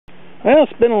Well,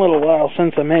 it's been a little while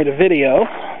since I made a video,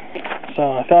 so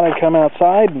I thought I'd come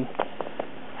outside and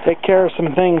take care of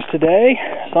some things today,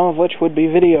 some of which would be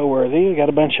video worthy. We got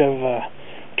a bunch of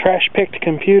trash picked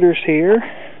computers here,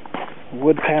 a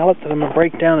wood pallet that I'm going to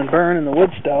break down and burn in the wood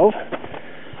stove.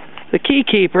 The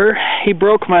keykeeper, he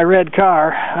broke my red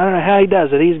car. I don't know how he does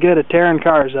it. He's good at tearing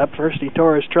cars up. First he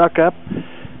tore his truck up,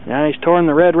 now he's torn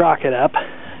the red rocket up.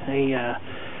 The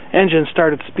engine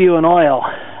started spewing oil.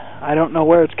 I don't know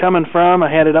where it's coming from.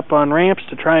 I had it up on ramps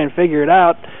to try and figure it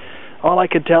out. All I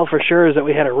could tell for sure is that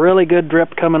we had a really good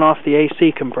drip coming off the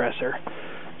AC compressor.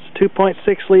 It's a 2.6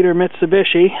 liter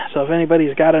Mitsubishi, so if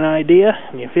anybody's got an idea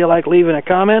and you feel like leaving a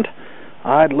comment,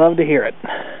 I'd love to hear it.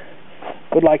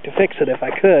 Would like to fix it if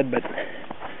I could, but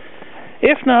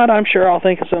if not, I'm sure I'll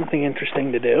think of something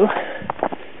interesting to do.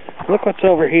 Look what's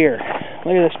over here.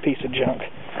 Look at this piece of junk.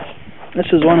 This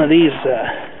is one of these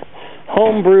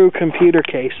homebrew computer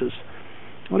cases.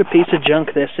 What a piece of junk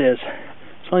this is.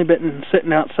 It's only been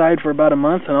sitting outside for about a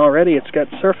month and already it's got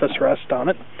surface rust on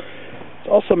it. It's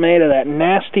also made of that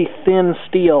nasty thin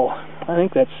steel, I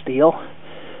think that's steel,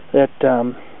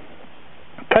 that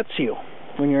cuts you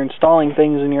when you're installing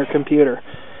things in your computer.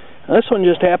 Now, this one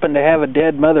just happened to have a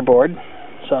dead motherboard,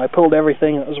 so I pulled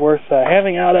everything that was worth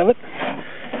having out of it,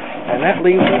 and that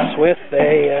leaves us with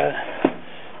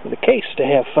a case to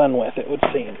have fun with, it would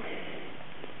seem.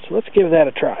 So let's give that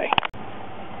a try.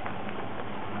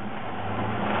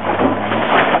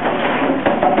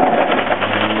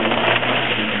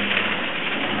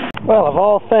 Well, of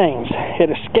all things, it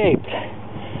escaped.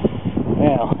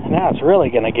 Well, now it's really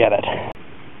going to get it.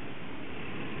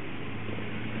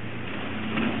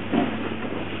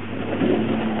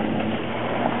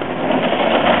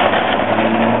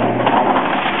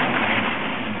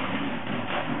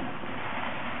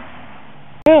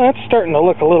 Well, that's starting to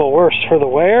look a little worse for the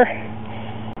wear.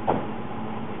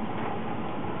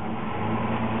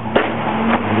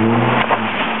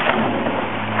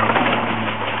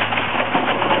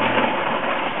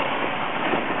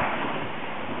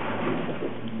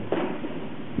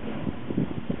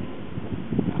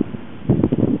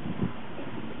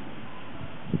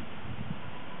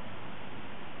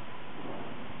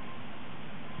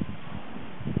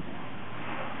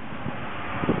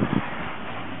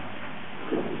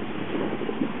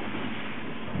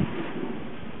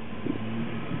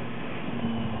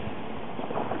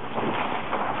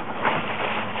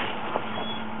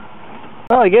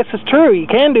 Well, I guess it's true. You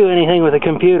can do anything with a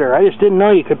computer. I just didn't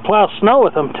know you could plow snow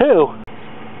with them, too.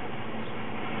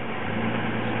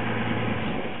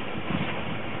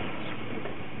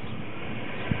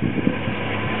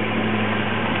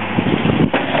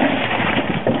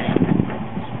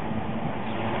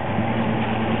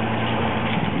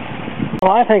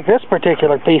 Well, I think this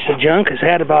particular piece of junk has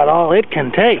had about all it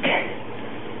can take.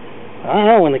 I don't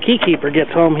know, when the keykeeper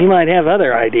gets home, he might have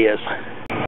other ideas.